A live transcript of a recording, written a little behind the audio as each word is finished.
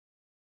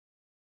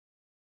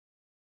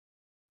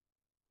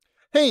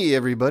Hey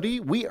everybody,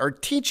 we are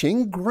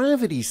teaching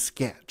Gravity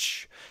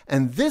Sketch.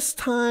 And this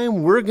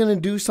time we're going to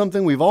do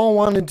something we've all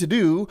wanted to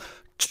do,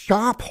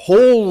 chop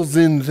holes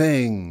in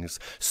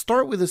things.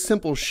 Start with a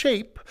simple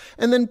shape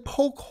and then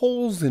poke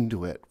holes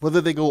into it,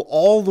 whether they go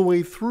all the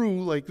way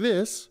through like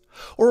this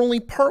or only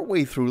part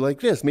way through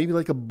like this, maybe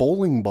like a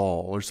bowling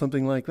ball or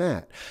something like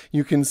that.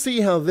 You can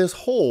see how this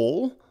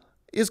hole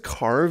is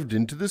carved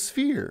into the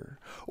sphere,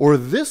 or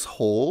this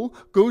hole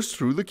goes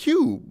through the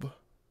cube.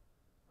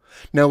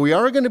 Now we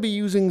are going to be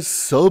using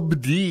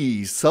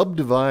sub-D,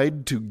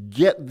 subdivide, to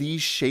get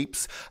these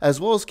shapes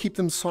as well as keep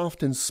them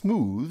soft and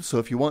smooth. So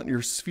if you want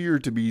your sphere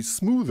to be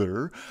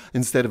smoother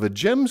instead of a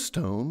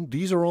gemstone,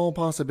 these are all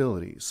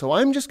possibilities. So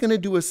I'm just going to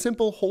do a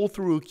simple hole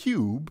through a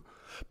cube,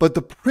 but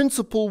the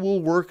principle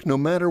will work no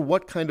matter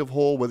what kind of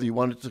hole, whether you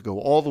want it to go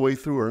all the way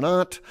through or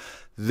not.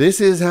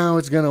 This is how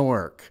it's going to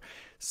work.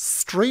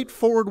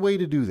 Straightforward way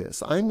to do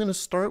this. I'm going to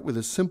start with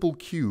a simple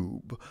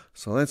cube.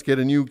 So let's get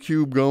a new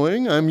cube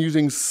going. I'm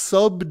using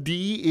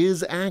sub-D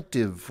is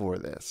active for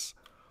this.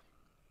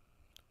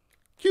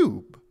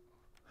 Cube.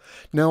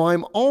 Now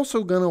I'm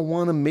also going to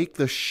want to make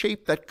the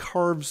shape that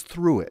carves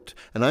through it.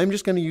 And I'm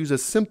just going to use a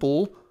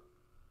simple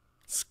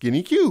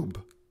skinny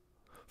cube.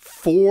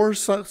 Four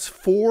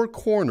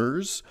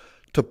corners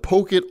to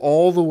poke it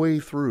all the way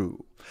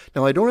through.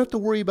 Now I don't have to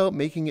worry about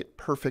making it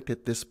perfect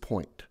at this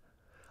point.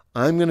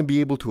 I'm going to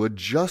be able to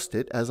adjust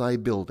it as I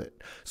build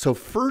it. So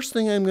first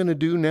thing I'm going to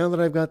do, now that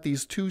I've got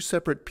these two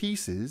separate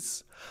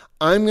pieces,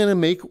 I'm going to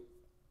make,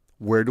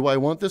 where do I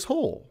want this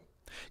hole?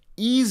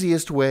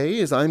 Easiest way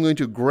is I'm going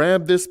to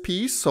grab this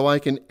piece so I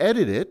can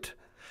edit it,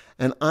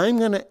 and I'm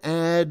going to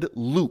add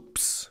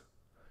loops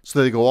so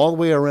that they go all the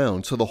way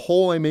around. So the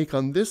hole I make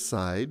on this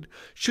side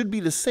should be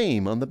the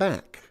same on the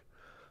back.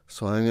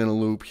 So I'm going to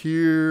loop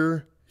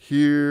here,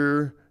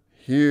 here,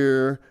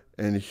 here,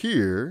 and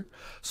here,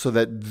 so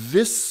that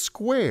this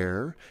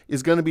square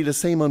is going to be the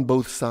same on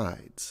both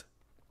sides.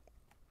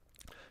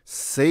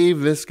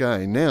 Save this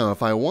guy. Now,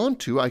 if I want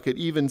to, I could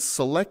even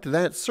select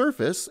that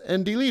surface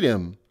and delete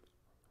him.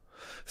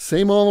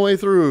 Same all the way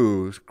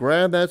through.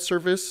 Grab that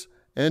surface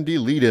and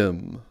delete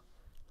him.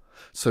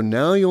 So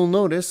now you'll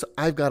notice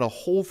I've got a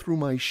hole through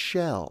my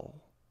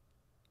shell.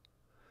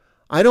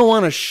 I don't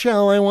want a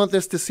shell. I want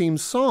this to seem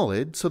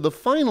solid. So the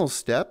final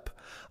step,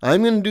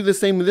 I'm going to do the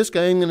same with this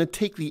guy. I'm going to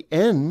take the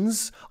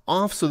ends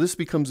off so this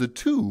becomes a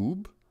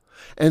tube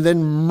and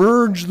then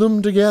merge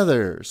them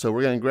together. So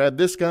we're going to grab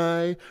this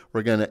guy,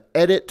 we're going to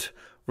edit,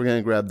 we're going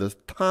to grab the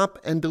top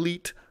and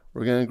delete,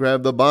 we're going to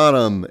grab the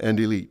bottom and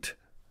delete.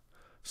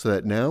 So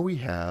that now we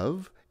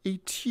have a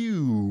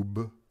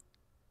tube.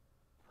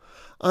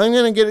 I'm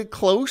going to get it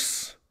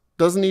close,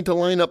 doesn't need to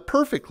line up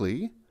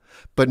perfectly,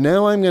 but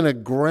now I'm going to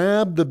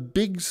grab the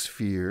big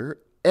sphere,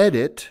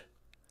 edit,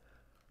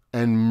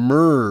 and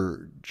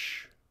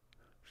merge.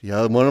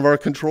 Yeah, one of our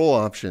control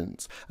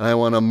options. And I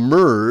want to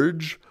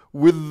merge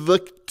with the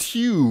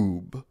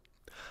tube.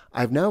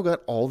 I've now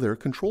got all their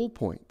control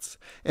points.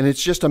 And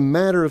it's just a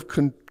matter of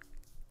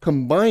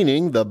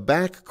combining the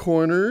back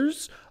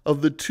corners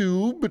of the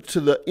tube to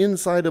the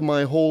inside of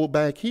my hole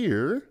back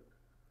here,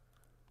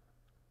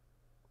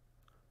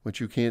 which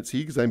you can't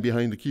see because I'm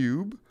behind the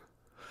cube.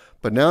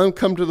 But now I'm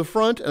come to the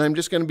front, and I'm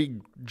just going to be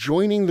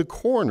joining the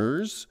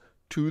corners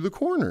to the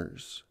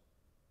corners.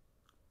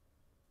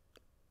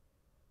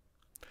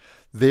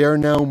 They are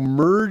now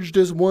merged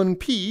as one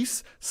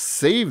piece.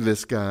 Save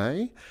this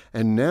guy.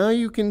 And now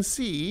you can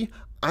see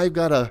I've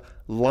got a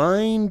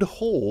lined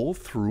hole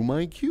through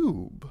my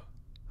cube.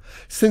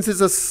 Since it's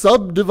a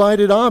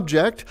subdivided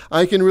object,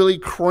 I can really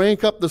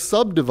crank up the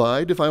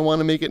subdivide if I want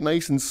to make it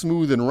nice and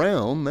smooth and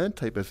round, that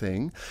type of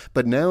thing.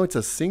 But now it's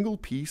a single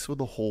piece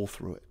with a hole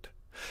through it.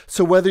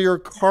 So whether you're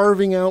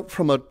carving out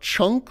from a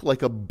chunk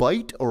like a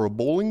bite or a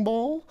bowling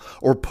ball,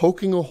 or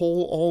poking a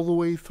hole all the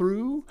way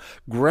through,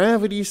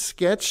 Gravity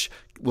Sketch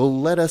will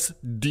let us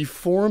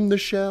deform the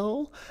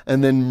shell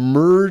and then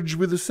merge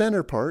with the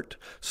center part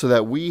so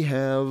that we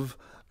have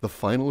the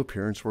final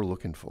appearance we're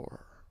looking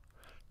for.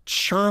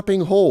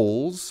 Chopping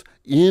holes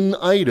in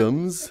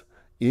items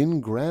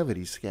in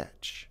Gravity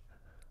Sketch.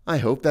 I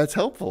hope that's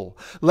helpful.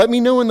 Let me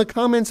know in the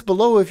comments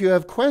below if you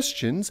have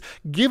questions.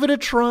 Give it a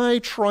try.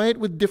 Try it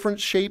with different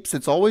shapes.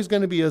 It's always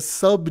going to be a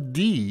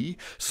sub-D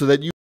so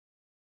that you